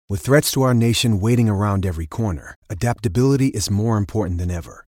With threats to our nation waiting around every corner, adaptability is more important than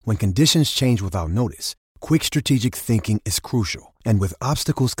ever. When conditions change without notice, quick strategic thinking is crucial. And with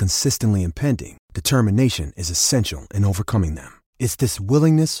obstacles consistently impending, determination is essential in overcoming them. It's this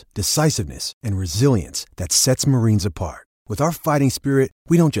willingness, decisiveness, and resilience that sets Marines apart. With our fighting spirit,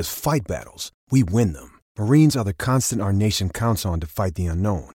 we don't just fight battles, we win them. Marines are the constant our nation counts on to fight the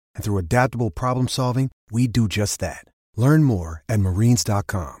unknown. And through adaptable problem solving, we do just that. Learn more at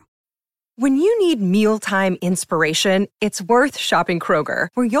marines.com. When you need mealtime inspiration, it's worth shopping Kroger,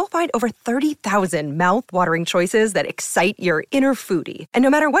 where you'll find over 30,000 mouth-watering choices that excite your inner foodie. And no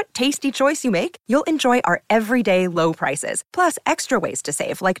matter what tasty choice you make, you'll enjoy our everyday low prices, plus extra ways to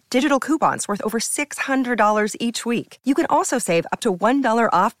save, like digital coupons worth over $600 each week. You can also save up to $1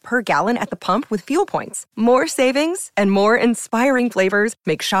 off per gallon at the pump with fuel points. More savings and more inspiring flavors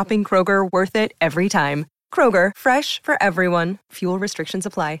make shopping Kroger worth it every time. Kroger, fresh for everyone. Fuel restrictions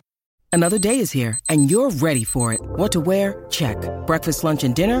apply. Another day is here, and you're ready for it. What to wear? Check. Breakfast, lunch,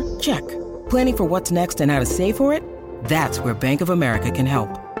 and dinner? Check. Planning for what's next and how to save for it? That's where Bank of America can help.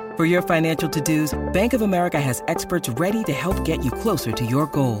 For your financial to-dos, Bank of America has experts ready to help get you closer to your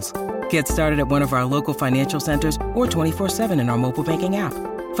goals. Get started at one of our local financial centers or 24/7 in our mobile banking app.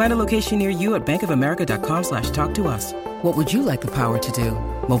 Find a location near you at bankofamerica.com/talktous. What would you like the power to do?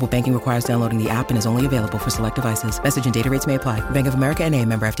 Mobile banking requires downloading the app and is only available for select devices. Message and data rates may apply. Bank of America N.A.,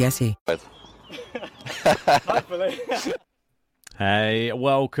 member FDIC. Hey,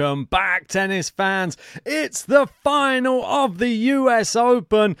 welcome back, tennis fans. It's the final of the US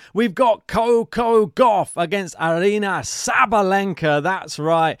Open. We've got Coco Gauff against Arina Sabalenka. That's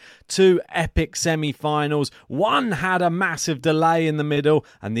right, two epic semi-finals. One had a massive delay in the middle,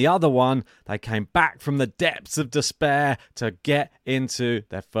 and the other one, they came back from the depths of despair to get into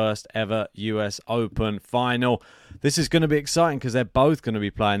their first ever US Open final. This is going to be exciting because they're both going to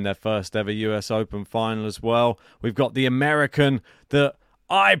be playing their first ever US Open final as well. We've got the American that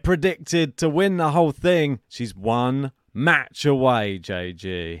I predicted to win the whole thing. She's one match away,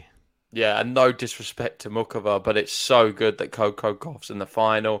 JG. Yeah, and no disrespect to Mukova, but it's so good that Coco Gauff's in the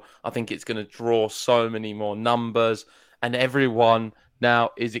final. I think it's going to draw so many more numbers, and everyone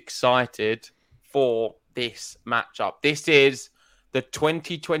now is excited for this matchup. This is the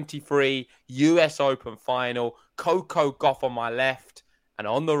 2023 US Open final. Coco Gauff on my left, and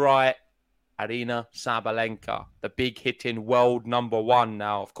on the right, Arina Sabalenka, the big hitting world number one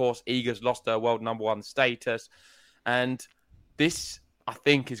now. Of course, Iga's lost her world number one status. And this, I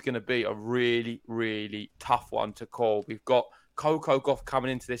think, is going to be a really, really tough one to call. We've got Coco Gauff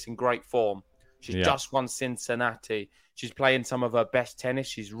coming into this in great form. She's just won Cincinnati. She's playing some of her best tennis.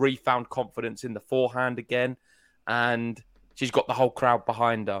 She's refound confidence in the forehand again. And she's got the whole crowd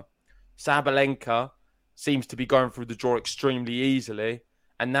behind her. Sabalenka seems to be going through the draw extremely easily.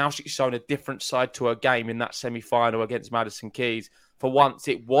 And now she's shown a different side to her game in that semi-final against Madison Keys. For once,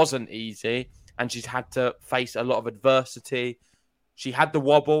 it wasn't easy, and she's had to face a lot of adversity. She had the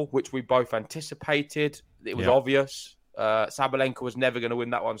wobble, which we both anticipated. It was obvious. Sabalenka was never going to win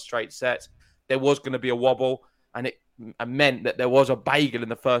that one straight set. There was going to be a wobble, and it meant that there was a bagel in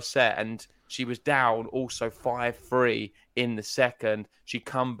the first set, and she was down also 5-3 in the second. She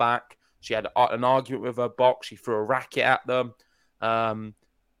come back. She had an argument with her box. She threw a racket at them.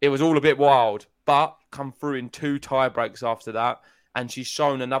 It was all a bit wild, but come through in 2 tie breaks after that, and she's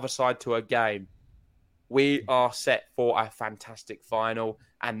shown another side to her game. We are set for a fantastic final,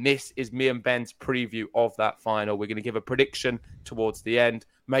 and this is me and Ben's preview of that final. We're going to give a prediction towards the end.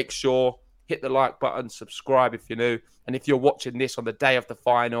 Make sure, hit the like button, subscribe if you're new, and if you're watching this on the day of the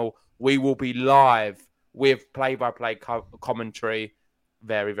final, we will be live with play-by-play commentary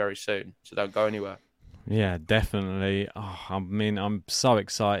very, very soon, so don't go anywhere. Yeah, definitely. I'm so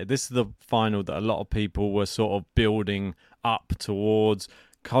excited. This is the final that a lot of people were sort of building up towards.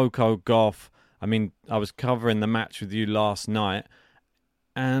 Coco Gauff. I mean, I was covering the match with you last night,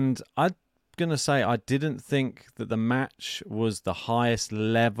 and I'm going to say I didn't think that the match was the highest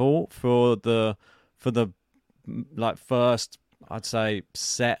level for the like first, I'd say,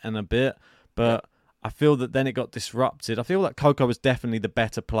 set and a bit, but I feel that then it got disrupted. I feel that Coco was definitely the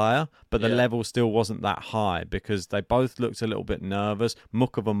better player, but the level still wasn't that high because they both looked a little bit nervous.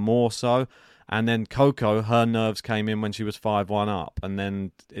 Mukova more so. And then Coco, her nerves came in when she was 5-1 up, and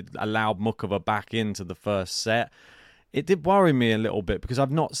then it allowed Mukova back into the first set. It did worry me a little bit because I've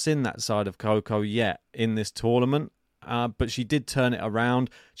not seen that side of Coco yet in this tournament. But she did turn it around.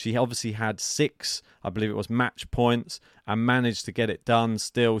 She obviously had 6, I believe it was, match points and managed to get it done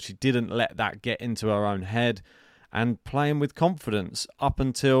still. She didn't let that get into her own head and playing with confidence up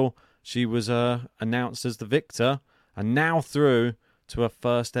until she was announced as the victor and now through to her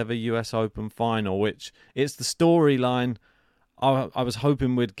first ever US Open final, which it's the storyline I was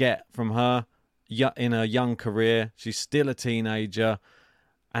hoping we'd get from her in her young career. She's still a teenager,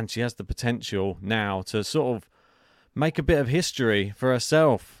 and she has the potential now to sort of make a bit of history for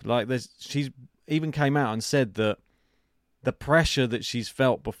herself. Like, she's even came out and said that the pressure that she's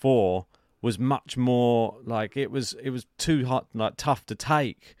felt before was much more like it was too hot, like tough to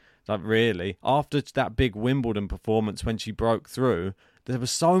take. Like, really, after that big Wimbledon performance when she broke through, there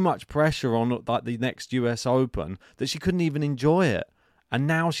was so much pressure on like the next US Open that she couldn't even enjoy it. And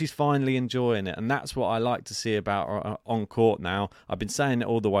now she's finally enjoying it. And that's what I like to see about her on court now. I've been saying it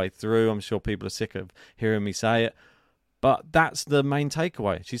all the way through. I'm sure people are sick of hearing me say it. But that's the main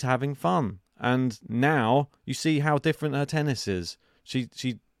takeaway. She's having fun. And now you see how different her tennis is. She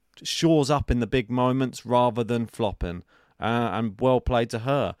shores up in the big moments rather than flopping. And well played to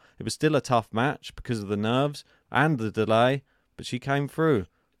her. It was still a tough match because of the nerves and the delay, but she came through.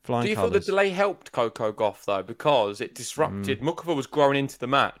 Flying Do you colours. feel the delay helped Coco Gauff, though? Because it disrupted. Muchova was growing into the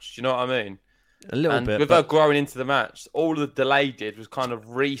match. Do you know what I mean? A little bit. With her growing into the match, all the delay did was kind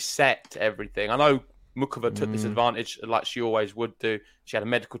of reset everything. I know Muchova took this advantage like she always would do. She had a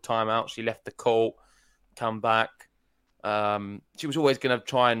medical timeout. She left the court, come back. She was always going to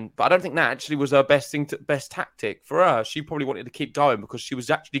try but I don't think that actually was her best tactic for her. She probably wanted to keep going because she was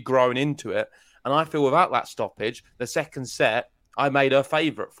actually growing into it. And I feel without that stoppage, the second set, I made her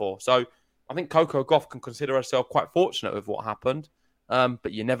favourite for. So I think Coco Gauff can consider herself quite fortunate with what happened.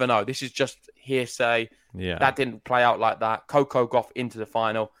 But you never know. This is just hearsay. Yeah. That didn't play out like that. Coco Gauff into the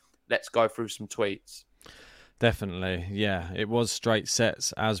final. Let's go through some tweets. Definitely, yeah. It was straight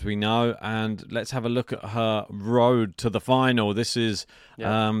sets, as we know. And let's have a look at her road to the final. This is the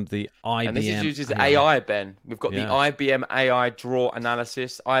IBM. And this uses AI, Ben. We've got the IBM AI draw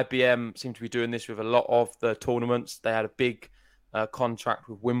analysis. IBM seem to be doing this with a lot of the tournaments. They had a big contract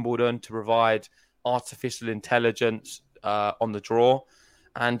with Wimbledon to provide artificial intelligence on the draw.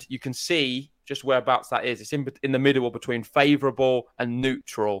 And you can see just whereabouts that is. It's in the middle or between favourable and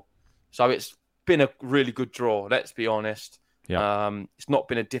neutral. So it's been a really good draw, let's be honest. Yeah. It's not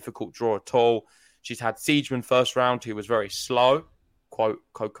been a difficult draw at all. She's had Siegemann first round, who was very slow, quote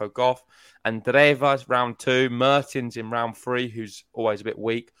Coco Gauff, and Dreva round 2, Mertens in round 3, who's always a bit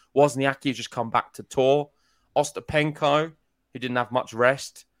weak. Wozniacki, who's just come back to tour, Ostapenko, who didn't have much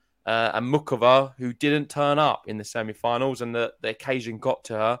rest, and Muchova, who didn't turn up in the semi-finals, and the occasion got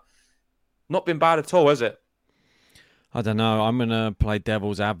to her. Not been bad at all, has it? I don't know. I'm going to play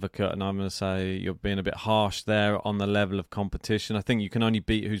devil's advocate, and I'm going to say you're being a bit harsh there on the level of competition. I think you can only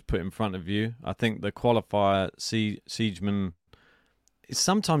beat who's put in front of you. I think the qualifier, Siegemann, is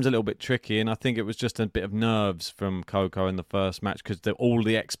sometimes a little bit tricky, and I think it was just a bit of nerves from Coco in the first match because all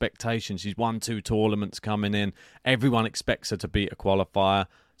the expectations. She's won 2 tournaments coming in. Everyone expects her to beat a qualifier,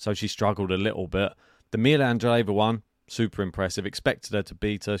 so she struggled a little bit. The Mila Andreeva one, super impressive. Expected her to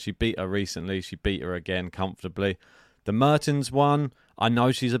beat her. She beat her recently. She beat her again comfortably. The Mertens one, I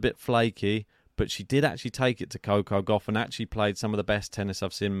know she's a bit flaky, but she did actually take it to Coco Gauff and actually played some of the best tennis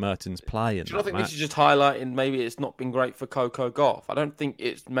I've seen Mertens play in. Do you not think this is just highlighting maybe it's not been great for Coco Gauff? I don't think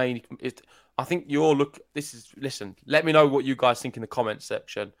it's mainly. I think listen, let me know what you guys think in the comments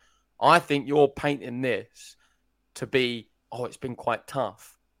section. I think you're painting this to be, it's been quite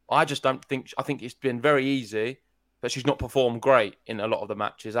tough. I just don't think. I think it's been very easy. But she's not performed great in a lot of the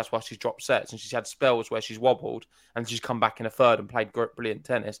matches. That's why she's dropped sets. And she's had spells where she's wobbled and she's come back in a third and played brilliant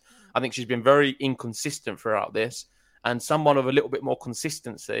tennis. I think she's been very inconsistent throughout this. And someone of a little bit more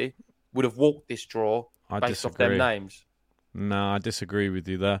consistency would have walked this draw based off their names. No, I disagree with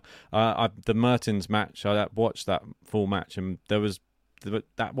you there. The Mertens match, I watched that full match and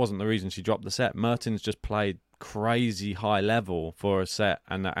that wasn't the reason she dropped the set. Mertens just played crazy high level for a set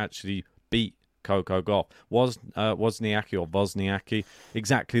and actually beat Coco Gauff. Wozniacki,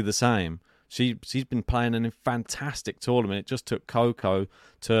 exactly the same. She's been playing in a fantastic tournament. It just took Coco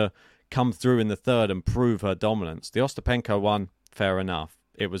to come through in the third and prove her dominance. The Ostapenko one, fair enough.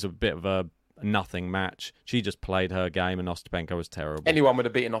 It was a bit of a nothing match. She just played her game and Ostapenko was terrible. Anyone would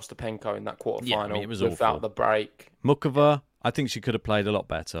have beaten Ostapenko in that quarterfinal it was without awful. The break. Muchova, I think she could have played a lot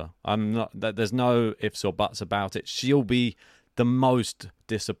better. There's no ifs or buts about it. She'll be the most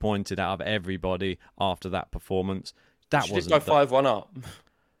disappointed out of everybody after that performance. She did go 5-1 up.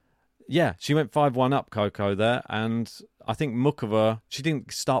 Yeah, she went 5-1 up, Coco, there. And I think Muchova, she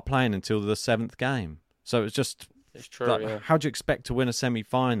didn't start playing until the 7th game. So it was just... It's true, How do you expect to win a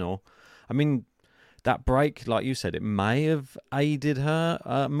semi-final? I mean, that break, like you said, it may have aided her,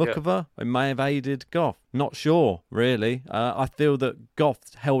 Muchova. Yeah. It may have aided Gauff. Not sure, really. I feel that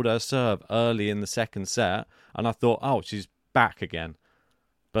Gauff held her serve early in the second set. And I thought, she's back again.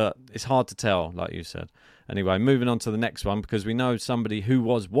 but it's hard to tell, like you said. Anyway, moving on to the next one, because we know somebody who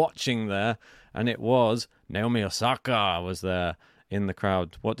was watching there, and it was Naomi Osaka was there in the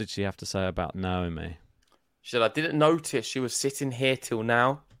crowd. What did she have to say about Naomi? She said, I didn't notice she was sitting here till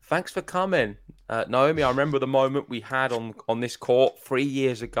now. Thanks for coming. Naomi, I remember the moment we had on this court 3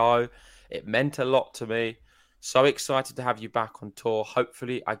 years ago. It meant a lot to me. So excited to have you back on tour.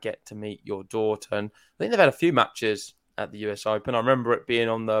 Hopefully I get to meet your daughter. And I think they've had a few matches at the US Open. I remember it being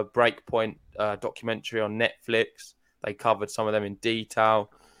on the Breakpoint documentary on Netflix. They covered some of them in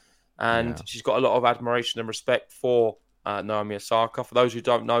detail. And she's got a lot of admiration and respect for Naomi Osaka. For those who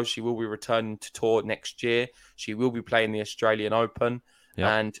don't know, she will be returning to tour next year. She will be playing the Australian Open. Yep.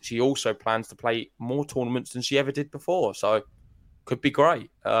 And she also plans to play more tournaments than she ever did before. So could be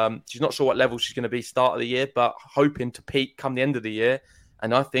great. She's not sure what level she's going to be start of the year, but hoping to peak come the end of the year.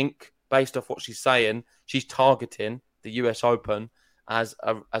 And I think, based off what she's saying, she's targeting the US Open as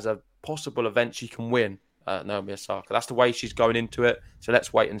a possible event she can win, Naomi Osaka. That's the way she's going into it. So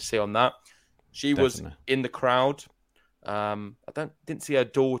let's wait and see on that. She was in the crowd. I didn't see her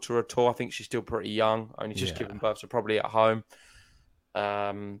daughter at all. I think she's still pretty young, only just given birth, so probably at home.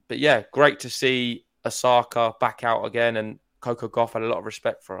 But yeah, great to see Osaka back out again, and Coco Gauff had a lot of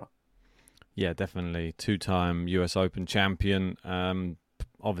respect for her. Yeah, definitely. 2-time US Open champion.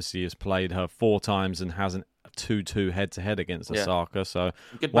 Obviously has played her 4 times and has a 2-2 head-to-head against Osaka. So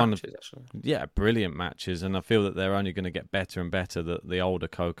good matches, actually. Yeah, brilliant matches. And I feel that they're only going to get better and better the older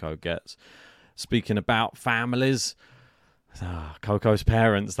Coco gets. Speaking about families, Coco's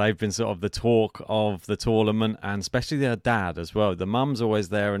parents, they've been sort of the talk of the tournament, and especially their dad as well. The mum's always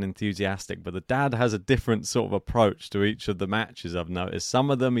there and enthusiastic, but the dad has a different sort of approach to each of the matches, I've noticed.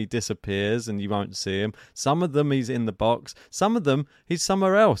 Some of them he disappears and you won't see him. Some of them he's in the box. Some of them he's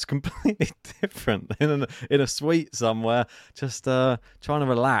somewhere else, completely different, in a suite somewhere, just trying to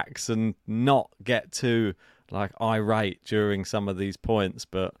relax and not get too irate during some of these points.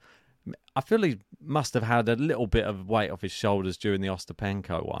 But I feel he must have had a little bit of weight off his shoulders during the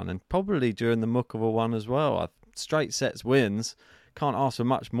Ostapenko one, and probably during the Mukova one as well. Straight sets wins. Can't ask for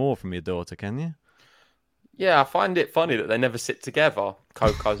much more from your daughter, can you? Yeah, I find it funny that they never sit together,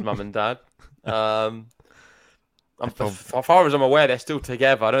 Coco's mum and dad. As far as I'm aware, they're still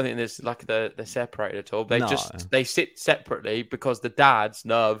together. I don't think they're separated at all. They sit separately because the dad's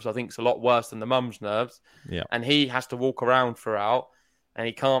nerves, I think, is a lot worse than the mum's nerves. Yeah, and he has to walk around throughout. And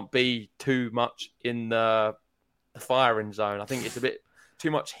he can't be too much in the firing zone. I think it's a bit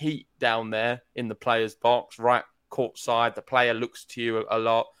too much heat down there in the player's box, right courtside. The player looks to you a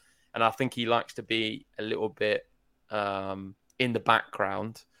lot. And I think he likes to be a little bit in the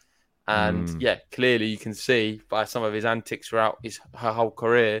background. And clearly you can see by some of his antics throughout her whole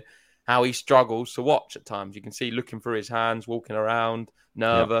career how he struggles to watch at times. You can see looking through his hands, walking around,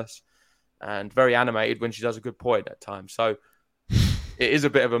 nervous, and very animated when she does a good point at times. So it is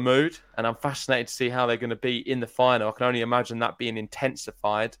a bit of a mood, and I'm fascinated to see how they're going to be in the final. I can only imagine that being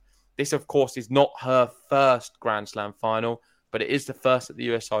intensified. This, of course, is not her first Grand Slam final, but it is the first at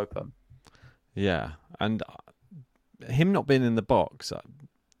the US Open. Yeah, and him not being in the box,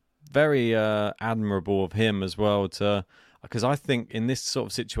 very admirable of him as well. Because I think in this sort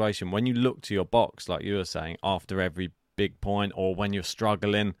of situation, when you look to your box, like you were saying, after every big point, or when you're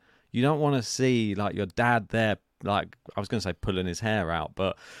struggling, you don't want to see your dad there. I was going to say pulling his hair out,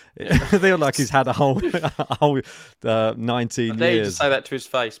 but I feel like he's had a whole 19 years. To say that to his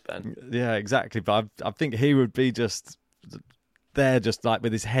face, Ben. Yeah, exactly. But I think he would be just there, just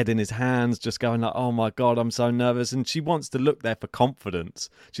with his head in his hands, just going oh my God, I'm so nervous. And she wants to look there for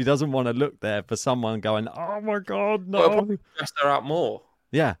confidence. She doesn't want to look there for someone going, oh my God, no. Well, it'll stress her out more.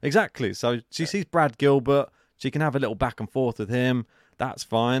 Yeah, exactly. So she sees Brad Gilbert. She can have a little back and forth with him. That's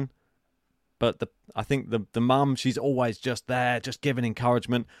fine. But I think the mum, she's always just there, just giving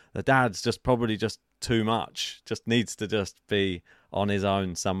encouragement. The dad's just probably just too much. Just needs to just be on his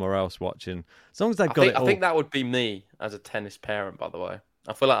own somewhere else watching. As long as they've got it all. I think that would be me as a tennis parent, by the way.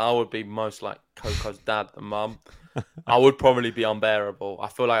 I feel like I would be most like Coco's dad than mum. I would probably be unbearable. I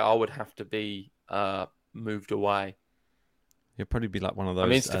feel like I would have to be moved away. He'll probably be like one of those. I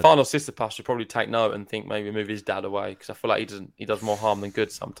mean, Stefanos Tsitsipas should probably take note and think maybe move his dad away, because I feel like he does more harm than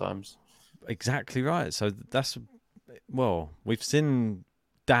good sometimes. Exactly right. So we've seen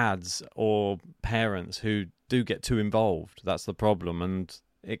dads or parents who do get too involved. That's the problem, and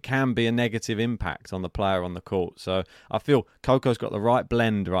it can be a negative impact on the player on the court. So I feel Coco's got the right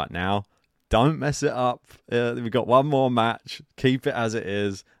blend right now. Don't mess it up. We've got one more match. Keep it as it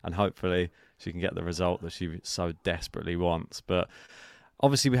is, and hopefully she can get the result that she so desperately wants. But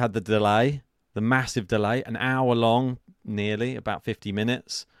obviously we had the delay, the massive delay, an hour long. nearly about 50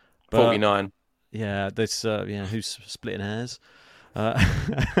 minutes. But, 49. Yeah, this who's splitting hairs?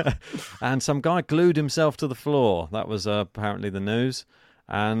 And some guy glued himself to the floor. That was apparently the news,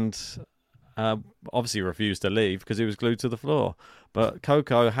 and obviously refused to leave because he was glued to the floor. But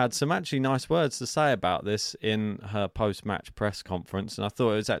Coco had some actually nice words to say about this in her post-match press conference, and I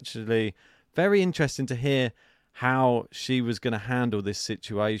thought it was actually very interesting to hear how she was going to handle this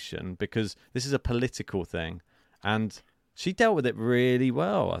situation, because this is a political thing, and she dealt with it really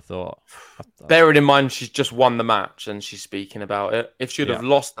well, I thought. Bearing in mind she's just won the match and she's speaking about it. If she'd have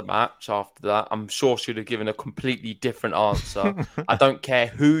lost the match after that, I'm sure she'd have given a completely different answer. I don't care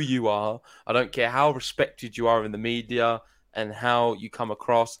who you are. I don't care how respected you are in the media and how you come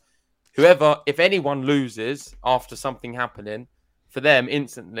across. If anyone loses after something happening, for them,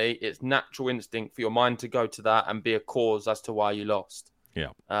 instantly, it's natural instinct for your mind to go to that and be a cause as to why you lost. Yeah.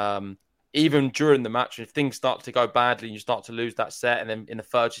 Even during the match, if things start to go badly and you start to lose that set, and then in the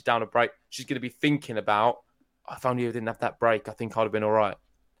third she's down a break, she's going to be thinking about, if only I didn't have that break, I think I'd have been all right.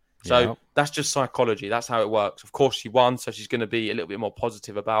 So that's just psychology. That's how it works. Of course, she won, so she's going to be a little bit more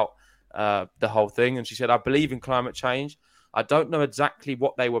positive about the whole thing. And she said, I believe in climate change. I don't know exactly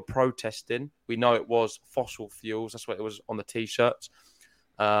what they were protesting. We know it was fossil fuels. That's what it was on the T-shirts.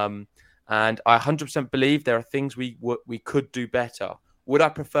 And I 100% believe there are things we could do better. Would I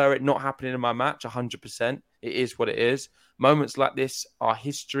prefer it not happening in my match? 100%. It is what it is. Moments like this are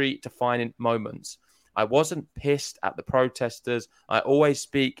history-defining moments. I wasn't pissed at the protesters. I always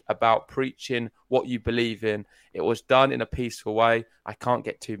speak about preaching what you believe in. It was done in a peaceful way. I can't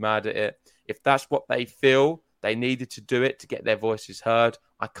get too mad at it. If that's what they feel, they needed to do it to get their voices heard.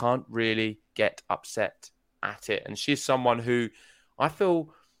 I can't really get upset at it. And she's someone who I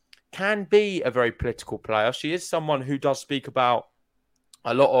feel can be a very political player. She is someone who does speak about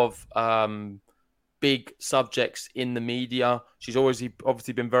a lot of big subjects in the media. She's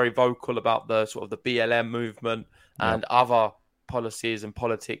obviously been very vocal about the sort of the BLM movement and other policies and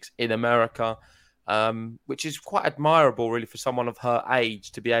politics in America, which is quite admirable, really, for someone of her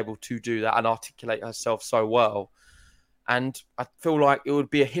age to be able to do that and articulate herself so well. And I feel like it would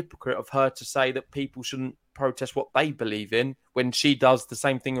be a hypocrite of her to say that people shouldn't protest what they believe in when she does the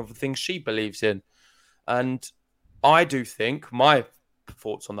same thing of the things she believes in. And I do think, my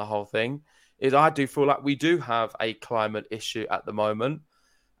thoughts on the whole thing is, I do feel like we do have a climate issue at the moment.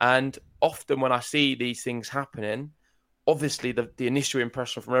 And often when I see these things happening, obviously the initial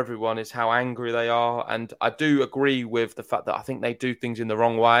impression from everyone is how angry they are. And I do agree with the fact that I think they do things in the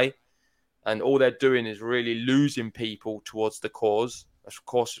wrong way. And all they're doing is really losing people towards the cause. Of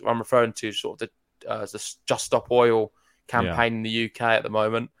course, I'm referring to sort of the Just Stop Oil campaign in the UK at the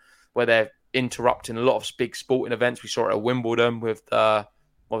moment, where they're interrupting a lot of big sporting events. We saw it at Wimbledon with what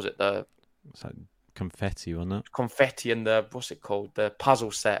was it? It's like confetti, wasn't it? Confetti and what's it called? The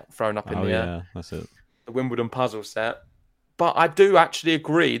puzzle set thrown up in the air. Yeah, that's it. The Wimbledon puzzle set. But I do actually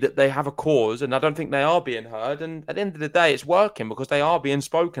agree that they have a cause, and I don't think they are being heard. And at the end of the day, it's working because they are being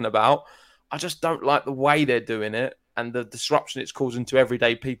spoken about. I just don't like the way they're doing it and the disruption it's causing to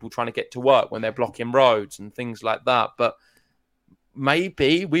everyday people trying to get to work when they're blocking roads and things like that. But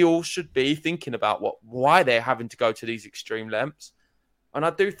maybe we all should be thinking about why they're having to go to these extreme lengths. And I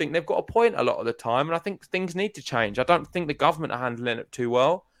do think they've got a point a lot of the time. And I think things need to change. I don't think the government are handling it too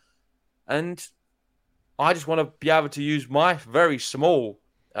well. And I just want to be able to use my very small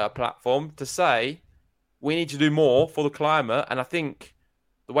platform to say we need to do more for the climate. And I think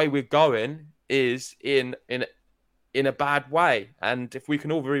the way we're going is in a bad way. And if we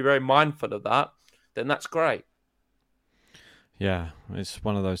can all be very, very mindful of that, then that's great. Yeah, it's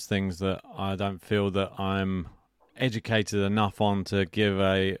one of those things that I don't feel that I'm educated enough on to give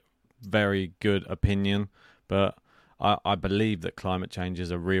a very good opinion, but I believe that climate change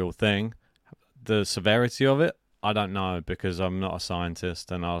is a real thing. The severity of it, I don't know, because I'm not a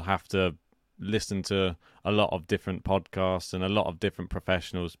scientist and I'll have to listen to a lot of different podcasts and a lot of different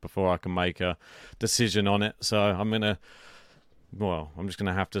professionals before I can make a decision on it. So I'm just going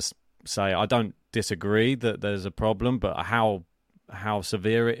to have to say I don't disagree that there's a problem, but how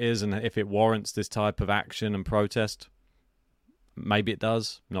severe it is and if it warrants this type of action and protest, maybe it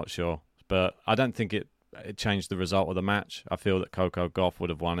does, not sure. But I don't think it changed the result of the match. I feel that Coco Gauff would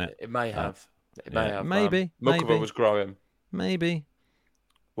have won it. It may have. It may have. Maybe. Mukova was growing. Maybe.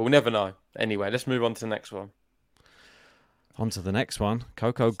 We'll never know. Anyway, let's move on to the next one. On to the next one.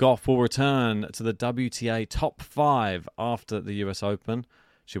 Coco Gauff will return to the WTA top 5 after the US Open.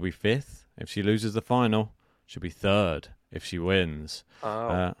 She'll be 5th if she loses the final. She'll be 3rd if she wins.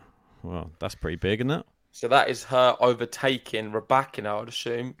 Oh. Well, that's pretty big, isn't it? So that is her overtaking Rybakina, I would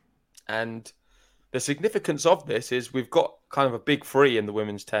assume. And the significance of this is we've got kind of a big three in the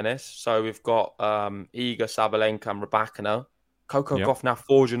women's tennis. So we've got Iga, Sabalenka, and Rybakina. Coco Gauff now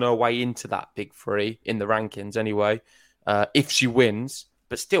forging her way into that big three in the rankings anyway, if she wins.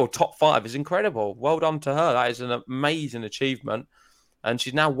 But still, top 5 is incredible. Well done to her. That is an amazing achievement. And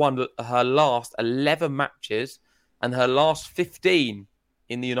she's now won her last 11 matches and her last 15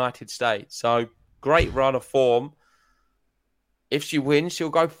 in the United States. So great run of form. If she wins, she'll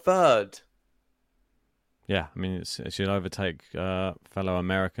go 3rd. Yeah, I mean, she'll overtake fellow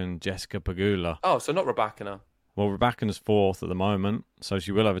American Jessica Pegula. Oh, so not Rybakina. Well, Rybakina's 4th at the moment, so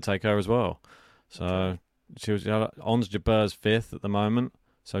she will overtake her as well. So she was Ons Jabeur's 5th at the moment,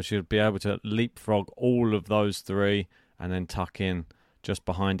 so she'll be able to leapfrog all of those 3 and then tuck in just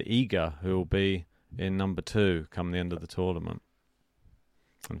behind Iga, who will be in number 2 come the end of the tournament.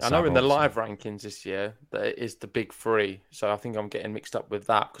 I know in the live rankings this year that it is the big 3, so I think I'm getting mixed up with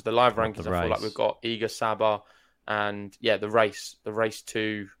that because the live rankings I feel like we've got Iga, Saba, and the race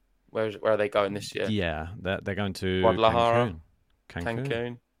to where are they going this year? Yeah, they're going to Guadalajara,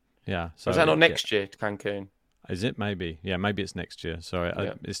 Cancun. Yeah, so is that not next year to Cancun? Is it? Maybe. Yeah, maybe it's next year. Sorry,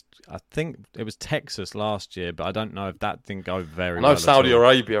 I think it was Texas last year, but I don't know if that didn't go very well. I know Saudi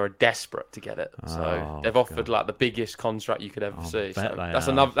Arabia are desperate to get it, so they've offered like the biggest contract you could ever see.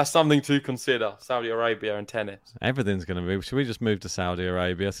 So that's something to consider. Saudi Arabia and tennis. Everything's going to be. Should we just move to Saudi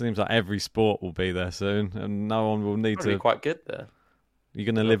Arabia? It seems like every sport will be there soon, and no one will need to. Be quite good there. You're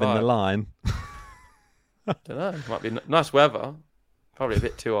going to live in the line. I don't know. It might be nice weather. Probably a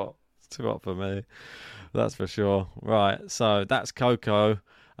bit too hot. It's too hot for me. That's for sure. Right, so that's Coco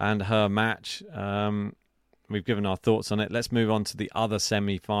and her match. We've given our thoughts on it. Let's move on to the other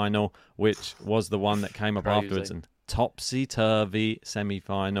semi-final, which was the one that came up afterwards. And topsy-turvy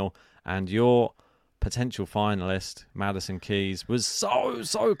semi-final. And your potential finalist, Madison Keys, was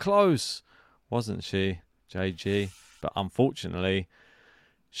so close, wasn't she, JG? But unfortunately,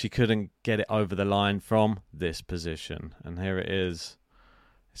 she couldn't get it over the line from this position. And here it is.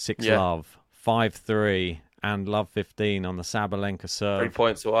 6-love. 5-3 and love 15 on the Sabalenka serve. 3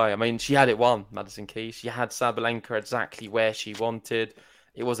 points away. I mean, she had it won, Madison Keys. She had Sabalenka exactly where she wanted.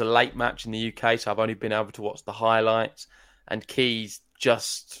 It was a late match in the UK, so I've only been able to watch the highlights. And Keys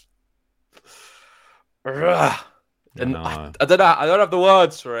just... I don't know. I don't have the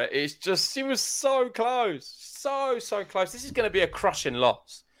words for it. It's just, she was so close. So close. This is going to be a crushing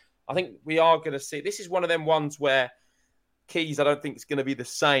loss. I think we are going to see... This is one of them ones where Keys, I don't think it's going to be the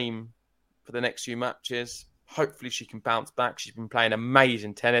same for the next few matches. Hopefully she can bounce back. She's been playing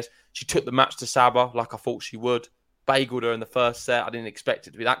amazing tennis. She took the match to Saba like I thought she would. Bageled her in the first set. I didn't expect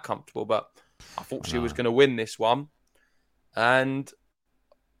it to be that comfortable, but I thought she was going to win this one. And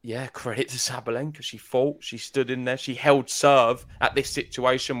yeah, credit to Sabalenka. She fought. She stood in there. She held serve at this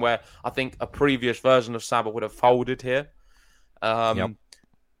situation where I think a previous version of Saba would have folded here.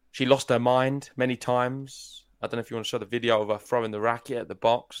 She lost her mind many times. I don't know if you want to show the video of her throwing the racket at the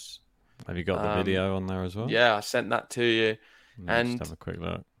box. Have you got the video on there as well? Yeah, I sent that to you. Let's have a quick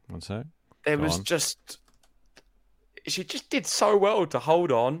look. One sec. She just did so well to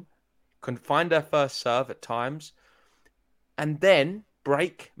hold on, couldn't find her first serve at times, and then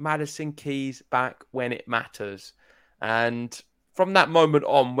break Madison Keys back when it matters. And from that moment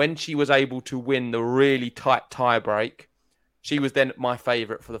on, when she was able to win the really tight tie break, she was then my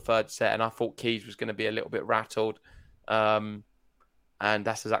favourite for the 3rd set, and I thought Keys was going to be a little bit rattled. And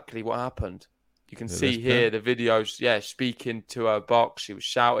that's exactly what happened. You can see here the videos, speaking to her box. She was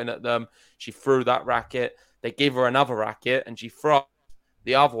shouting at them. She threw that racket. They gave her another racket, and she threw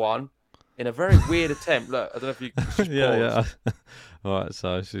the other one in a very weird attempt. Look, I don't know if you can just pause. All right,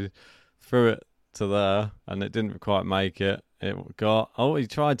 so she threw it to there, and it didn't quite make it. He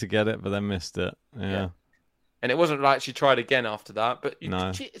tried to get it, but then missed it. Yeah. And it wasn't like she tried again after that, but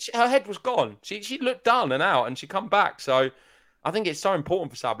her head was gone. She looked down and out, and she come back. So I think it's so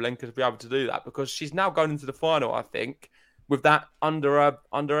important for Sabalenka to be able to do that because she's now going into the final, I think, with that under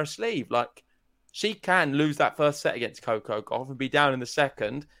her sleeve. Like, she can lose that first set against Coco Gauff and be down in the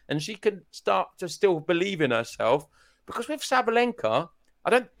second, and she can start to still believe in herself. Because with Sabalenka, I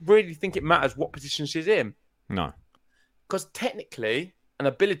don't really think it matters what position she's in. No. Because technically and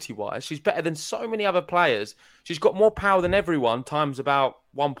ability-wise, she's better than so many other players. She's got more power than everyone, times about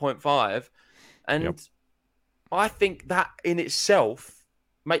 1.5. And I think that in itself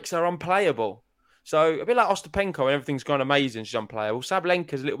makes her unplayable. So a bit like Ostapenko, when everything's gone amazing, she's unplayable.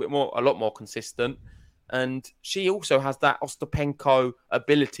 Sabalenka's a lot more consistent. And she also has that Ostapenko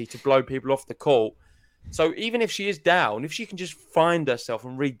ability to blow people off the court. So even if she is down, if she can just find herself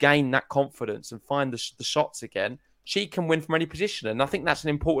and regain that confidence and find the shots again, she can win from any position. And I think that's an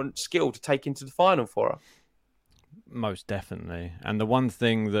important skill to take into the final for her. Most definitely. And the one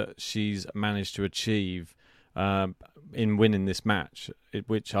thing that she's managed to achieve in winning this match,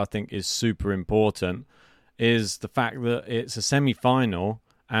 which I think is super important, is the fact that it's a semi-final,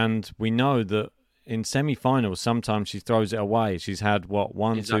 and we know that in semi-finals sometimes she throws it away. She's had,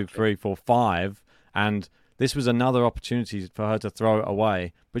 one, Exactly. 2, 3, 4, 5, and this was another opportunity for her to throw it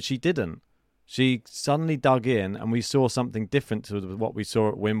away, but she didn't. She suddenly dug in, and we saw something different to what we saw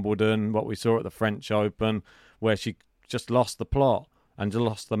at Wimbledon, what we saw at the French Open, where she just lost the plot and just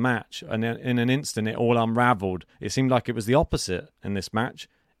lost the match. And in an instant, it all unravelled. It seemed like it was the opposite in this match.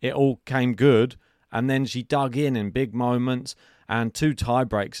 It all came good, and then she dug in big moments and 2 tie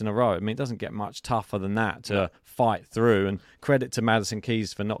breaks in a row. I mean, it doesn't get much tougher than that to fight through. And credit to Madison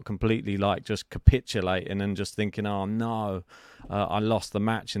Keys for not completely just capitulating and just thinking, oh no, I lost the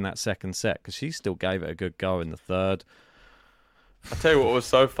match in that second set, because she still gave it a good go in the third. I'll tell you what was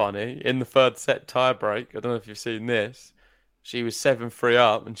so funny. In the third set tie break, I don't know if you've seen this, she was 7-3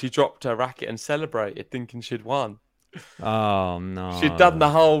 up and she dropped her racket and celebrated thinking she'd won. Oh no. She'd done the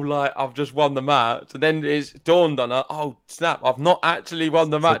whole, I've just won the match. And then it's dawned on her, oh snap, I've not actually won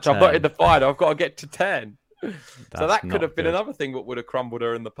the match. I'm not in the final. I've got to get to 10. So that could have been another thing that would have crumbled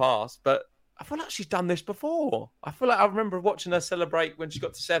her in the past. But I feel like she's done this before. I feel like I remember watching her celebrate when she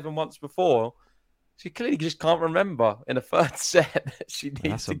got to 7 once before. She clearly just can't remember in a third set that she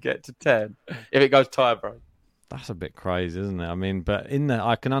needs to get to 10 if it goes tie break. That's a bit crazy, isn't it? I mean, but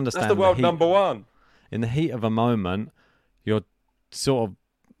I can understand. That's the world number one. In the heat of a moment, you're sort of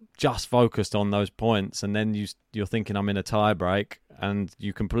just focused on those points, and then you're thinking, I'm in a tie break, and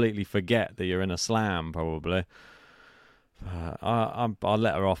you completely forget that you're in a slam, probably. I'll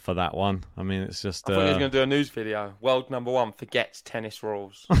let her off for that one. I mean, it's just... I thought he was going to do a news video. World number one forgets tennis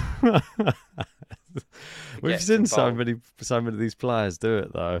rules. We've seen so many of these players do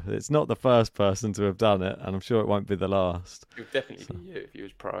it, though. It's not the first person to have done it, and I'm sure it won't be the last. It would definitely be you if you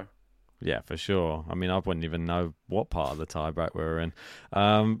was pro. Yeah, for sure. I mean, I wouldn't even know what part of the tiebreak we were in.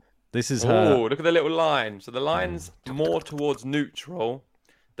 This is her... Oh, look at the little line. So the line's more towards neutral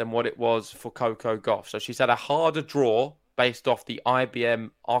than what it was for Coco Gauff. So she's had a harder draw based off the IBM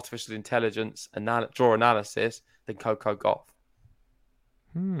artificial intelligence draw analysis than Coco Gauff.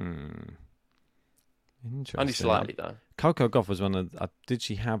 Interesting. Only slightly, though. Coco Gauff was one of... did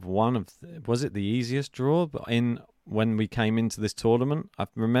she have one of... was it the easiest draw when we came into this tournament? I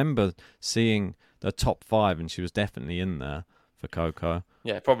remember seeing the top 5, and she was definitely in there for Coco.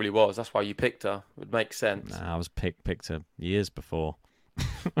 Yeah, it probably was. That's why you picked her. It would make sense. Nah, I was picked her years before.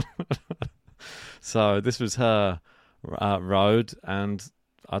 So this was her road, and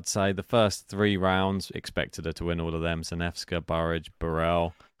I'd say the first 3 rounds expected her to win all of them. Zanevska, Burrage,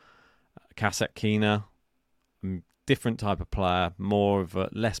 Burrell, Kasatkina. Different type of player, more of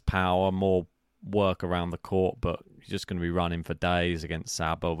less power, more work around the court, but you're just going to be running for days against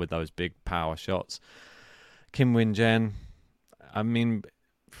Saba with those big power shots. Kim Win-jen, I mean,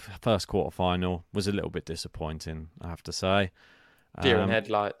 first quarterfinal was a little bit disappointing, I have to say. Deer in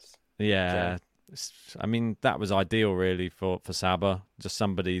headlights. Yeah. I mean, that was ideal, really, for Saba, just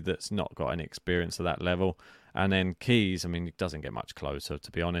somebody that's not got any experience at that level. And then Keys, I mean, it doesn't get much closer,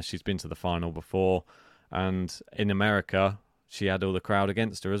 to be honest. She's been to the final before, and in America, she had all the crowd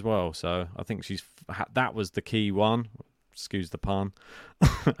against her as well. So I think that was the key one. Excuse the pun.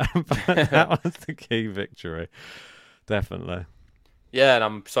 But that was the key victory, definitely. Yeah, and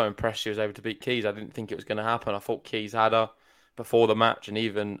I'm so impressed she was able to beat Keys. I didn't think it was going to happen. I thought Keys had her before the match, and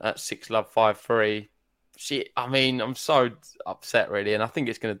even at 6-love 5-3. I'm so upset, really, and I think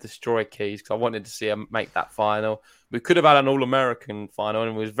it's going to destroy Keys because I wanted to see her make that final. We could have had an All-American final,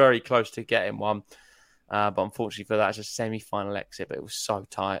 and we was very close to getting one. But unfortunately for that, it's a semi-final exit, but it was so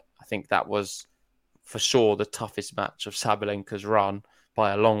tight. I think that was, for sure, the toughest match of Sabalenka's run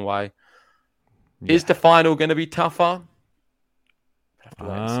by a long way. Yeah. Is the final going to be tougher?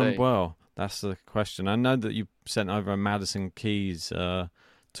 Well, that's the question. I know that you sent over a Madison Keys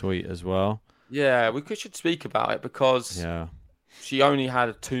tweet as well. Yeah, we should speak about it because she only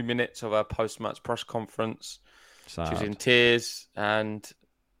had 2 minutes of her post-match press conference. Sad. She was in tears, and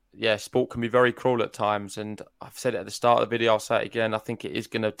yeah, sport can be very cruel at times. And I've said it at the start of the video, I'll say it again. I think it is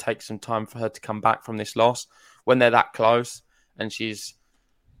going to take some time for her to come back from this loss when they're that close, and she's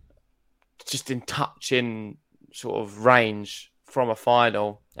just in sort of range from a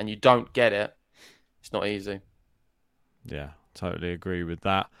final, and you don't get it. It's not easy. Yeah, totally agree with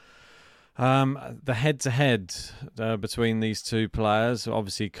that. The head-to-head between these two players,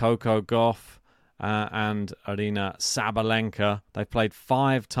 obviously Coco Gauff and Aryna Sabalenka, they played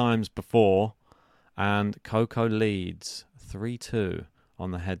 5 times before, and Coco leads 3-2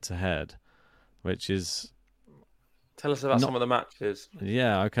 on the head-to-head, which is... Tell us about some of the matches.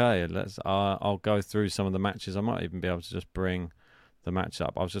 Yeah, okay. I'll go through some of the matches. I might even be able to just bring the match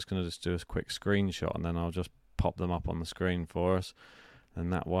up. I was just going to just do a quick screenshot, and then I'll just pop them up on the screen for us.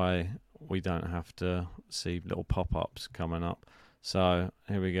 And that way we don't have to see little pop-ups coming up. So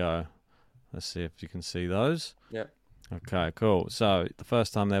here we go. Let's see if you can see those. Yeah. Okay, cool. So the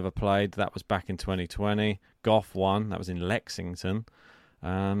first time they ever played, that was back in 2020. Gauff won. That was in Lexington.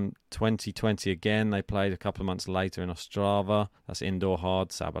 2020 again, they played a couple of months later in Ostrava. That's indoor hard.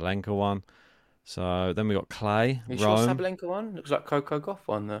 Sabalenka won. So then we got clay. You Rome. sure Sabalenka won? Looks like Coco Gauff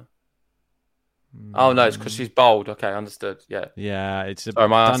won there. Oh no, it's because she's bold. Okay, understood. Yeah. Yeah, it's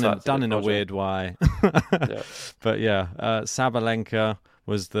done in a weird way. Yeah. But yeah, Sabalenka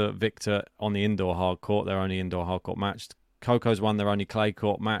was the victor on the indoor hard court, their only indoor hard court match. Coco's won their only clay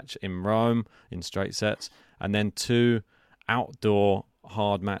court match in Rome in straight sets. And then 2 outdoor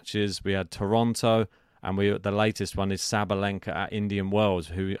hard matches. We had Toronto, and the latest one is Sabalenka at Indian Wells,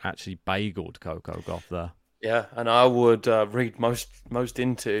 who actually bageled Coco Gauff there. Yeah, and I would read most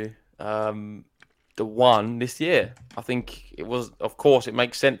into the one this year. I think it was, of course, it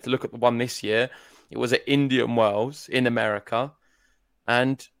makes sense to look at the one this year. It was at Indian Wells in America,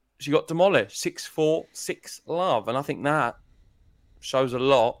 and she got demolished 6-4, 6-love, and I think that shows a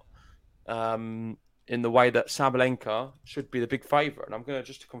lot in the way that Sabalenka should be the big favourite. And I'm going to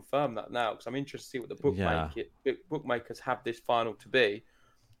just to confirm that now, because I'm interested to see what the bookmakers have this final to be.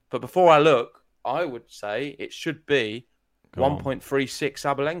 But before I look, I would say it should be 1.36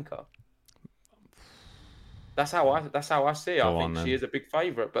 Sabalenka. That's how I see it. I think she is a big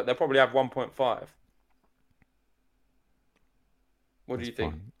favourite, but they'll probably have 1.5. What do you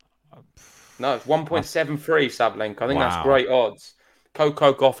think? No, it's 1.73 Sabalenka. I think that's great odds.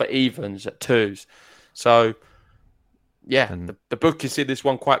 Coco Gauff at evens at 2s. So, yeah, the bookies see this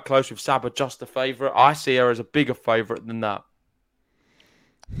one quite close with Saba just a favourite. I see her as a bigger favourite than that.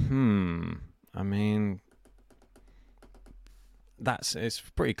 I mean, it's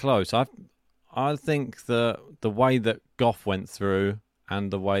pretty close. I think the way that Gauff went through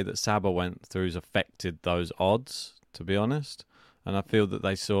and the way that Saba went through has affected those odds, to be honest. And I feel that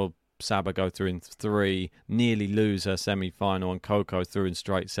they saw Saba go through in 3, nearly lose her semi-final, and Coco through in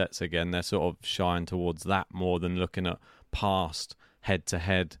straight sets again. They're sort of shying towards that more than looking at past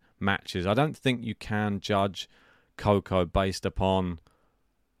head-to-head matches. I don't think you can judge Coco based upon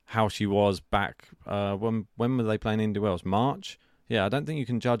how she was back when were they playing Indy Wells? March? Yeah, I don't think you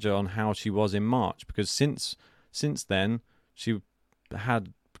can judge her on how she was in March, because since then she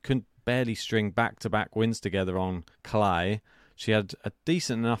couldn't barely string back-to-back wins together on clay. She had a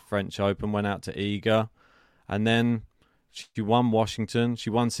decent enough French Open, went out to Iga, and then she won Washington,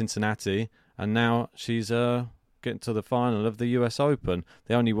 she won Cincinnati, and now she's getting to the final of the US Open.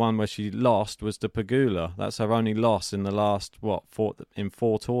 The only one where she lost was to Pegula. That's her only loss in the last, 4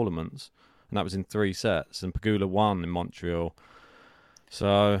 tournaments, and that was in 3 sets, and Pegula won in Montreal.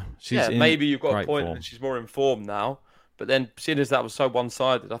 So she's maybe you've got a point form. that she's more informed now. But then, seeing as that was so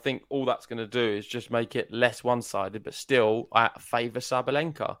one-sided, I think all that's going to do is just make it less one-sided. But still, I favour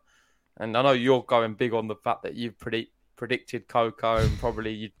Sabalenka. And I know you're going big on the fact that you've predicted Coco and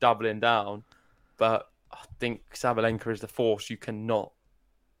probably you're doubling down. But I think Sabalenka is the force you cannot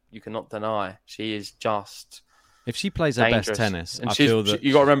deny. She is just if she plays her dangerous. Best tennis, and I feel that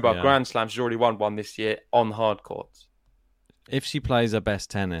you got to remember, Grand Slam, she's already won one this year on hard courts. If she plays her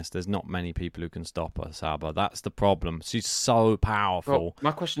best tennis, there's not many people who can stop her, Saba. That's the problem. She's so powerful. Well,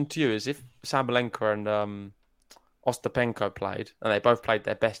 my question to you is, if Sabalenka and Ostapenko played, and they both played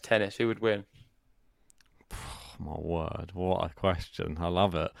their best tennis, who would win? My word, what a question. I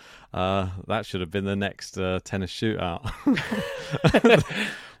love it. That should have been the next tennis shootout.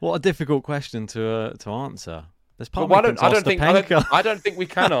 What a difficult question to answer. I don't think we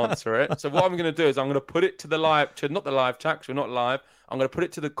can answer it. So what I'm going to do is I'm going to put it to not the live chat, because we're not live. I'm going to put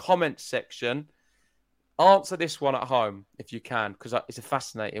it to the comments section. Answer this one at home if you can, because it's a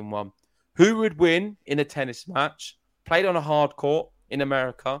fascinating one. Who would win in a tennis match played on a hard court in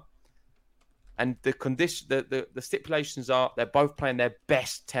America? And the stipulations are they're both playing their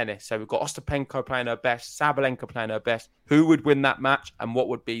best tennis. So we've got Ostapenko playing her best, Sabalenka playing her best. Who would win that match, and what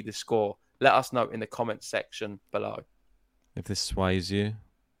would be the score? Let us know in the comments section below. If this sways you,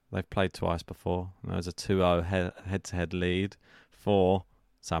 they've played twice before. There was a 2-0 head-to-head lead for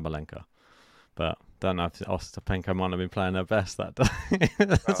Sabalenka. But don't know if Ostapenko might have been playing her best that day.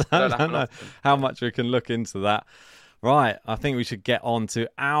 I don't know how much we can look into that. Right, I think we should get on to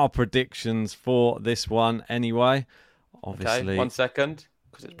our predictions for this one anyway. Obviously, okay, 1 second,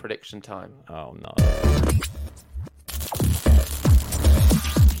 because it's prediction time. Oh, no.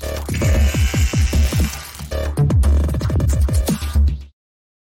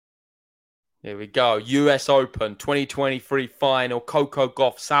 Here we go. US Open 2023 final. Coco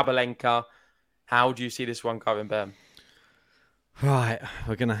Gauff, Sabalenka. How do you see this one going, Ben? Right,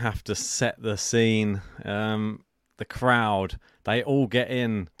 we're going to have to set the scene. The crowd, they all get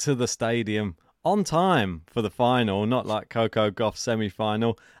in to the stadium on time for the final, not like Coco Gauff's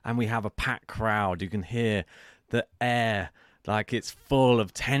semi-final. And we have a packed crowd. You can hear the air like it's full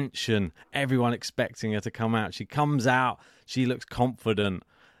of tension. Everyone expecting her to come out. She comes out. She looks confident.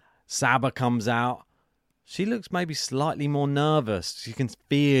 Saba comes out. She looks maybe slightly more nervous. She can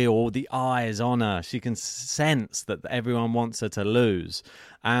feel the eyes on her. She can sense that everyone wants her to lose.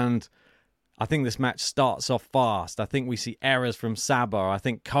 And I think this match starts off fast. I think we see errors from Saba. I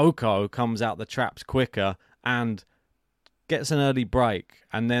think Coco comes out the traps quicker and gets an early break.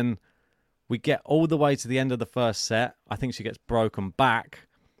 And then we get all the way to the end of the first set. I think she gets broken back.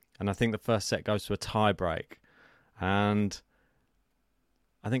 And I think the first set goes to a tie break. And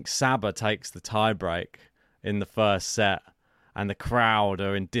I think Saba takes the tie break in the first set, and the crowd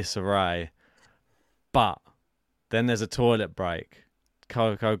are in disarray. But then there's a toilet break.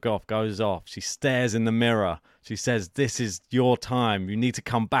 Coco Gauff goes off. She stares in the mirror. She says, "This is your time. You need to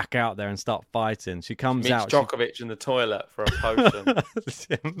come back out there and start fighting." She comes out. Djokovic in the toilet for a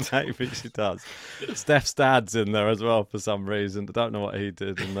potion. Maybe she does. Steph Stad's in there as well for some reason. I don't know what he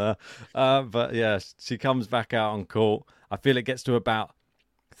did in there. But yeah, she comes back out on court. I feel it gets to about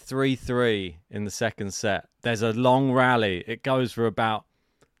 3-3 in the second set. There's a long rally. It goes for about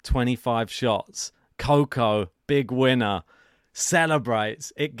 25 shots. Coco, big winner,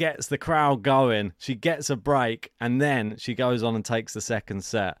 celebrates. It gets the crowd going. She gets a break, and then she goes on and takes the second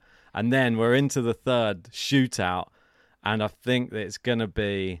set. And then we're into the third shootout, and I think that it's going to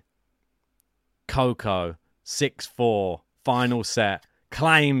be Coco, 6-4, final set,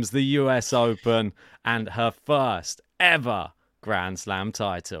 claims the US Open and her first ever Grand Slam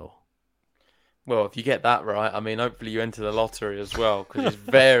title. Well, if you get that right, I mean, hopefully you enter the lottery as well, because it's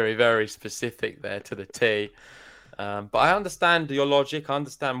very, very specific there to the T. But I understand your logic. I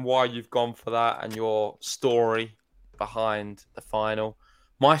understand why you've gone for that and your story behind the final.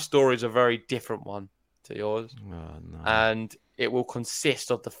 My story is a very different one to yours. Oh, no. And it will consist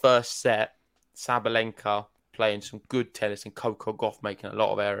of the first set, Sabalenka playing some good tennis and Coco Gauff making a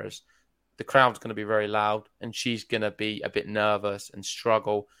lot of errors. The crowd's going to be very loud, and she's going to be a bit nervous and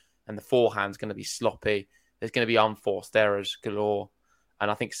struggle, and the forehand's going to be sloppy. There's going to be unforced errors galore, and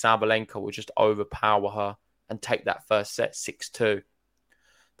I think Sabalenka will just overpower her and take that first set 6-2.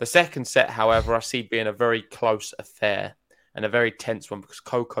 The second set, however, I see being a very close affair and a very tense one because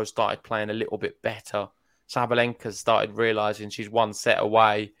Coco started playing a little bit better. Sabalenka started realising she's one set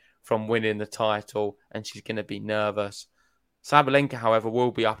away from winning the title, and she's going to be nervous. Sabalenka, however,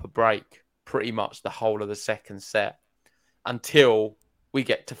 will be up a break pretty much the whole of the second set until we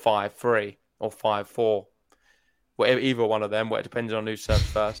get to 5-3 or 5-4. Whatever, either one of them, where it depends on who serves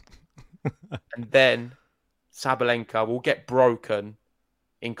first. And then Sabalenka will get broken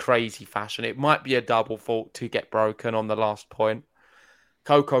in crazy fashion. It might be a double fault to get broken on the last point.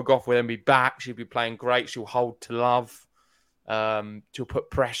 Coco Gauff will then be back. She'll be playing great. She'll hold to love. She'll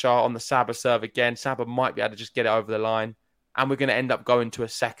put pressure on the Saba serve again. Saba might be able to just get it over the line. And we're going to end up going to a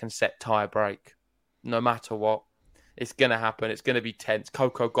second set tie break. No matter what. It's going to happen. It's going to be tense.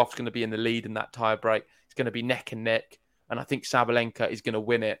 Coco Gauff's going to be in the lead in that tie break. It's going to be neck and neck. And I think Sabalenka is going to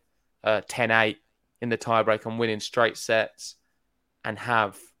win it 10-8 in the tie break and win in straight sets and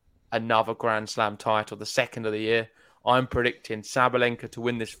have another Grand Slam title, the second of the year. I'm predicting Sabalenka to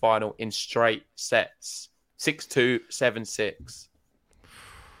win this final in straight sets. 6-2, 7-6.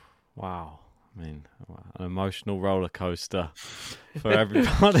 Wow. I mean, an emotional roller coaster for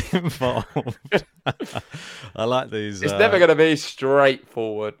everybody involved. I like these. It's never going to be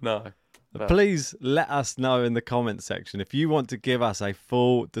straightforward, no. But please let us know in the comment section if you want to give us a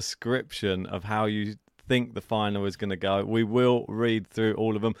full description of how you think the final is going to go. We will read through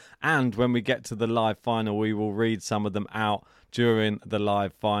all of them. And when we get to the live final, we will read some of them out during the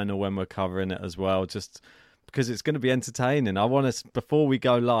live final when we're covering it as well. Just because it's going to be entertaining. Before we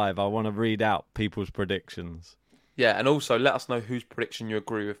go live, I want to read out people's predictions. Yeah, and also let us know whose prediction you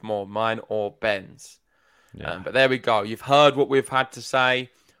agree with more, mine or Ben's. Yeah. But there we go. You've heard what we've had to say.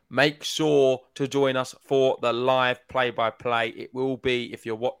 Make sure to join us for the live play-by-play. It will be, if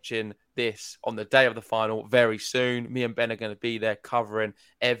you're watching this on the day of the final, very soon. Me and Ben are going to be there covering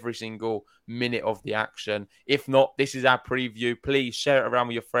every single minute of the action. If not, this is our preview. Please share it around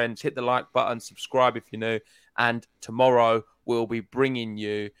with your friends. Hit the like button. Subscribe if you're new. And tomorrow we'll be bringing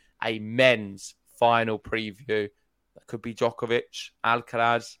you a men's final preview. That could be Djokovic,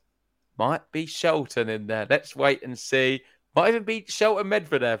 Alcaraz, might be Shelton in there. Let's wait and see. Might even be Shelton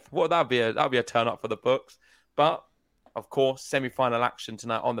Medvedev. What that'd be a turn up for the books. But of course, semi-final action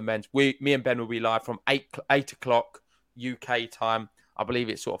tonight on the men's. Me and Ben will be live from 8 o'clock UK time. I believe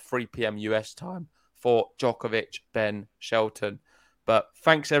it's sort of 3 p.m. US time for Djokovic, Ben, Shelton. But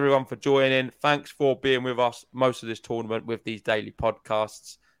thanks everyone for joining. Thanks for being with us most of this tournament with these daily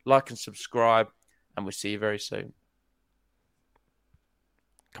podcasts. Like and subscribe, and we'll see you very soon.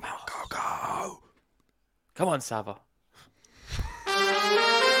 Come on, go. Come on, Sava.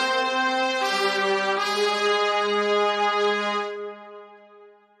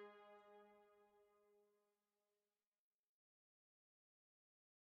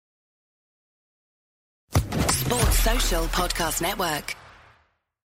 Sports Social Podcast Network.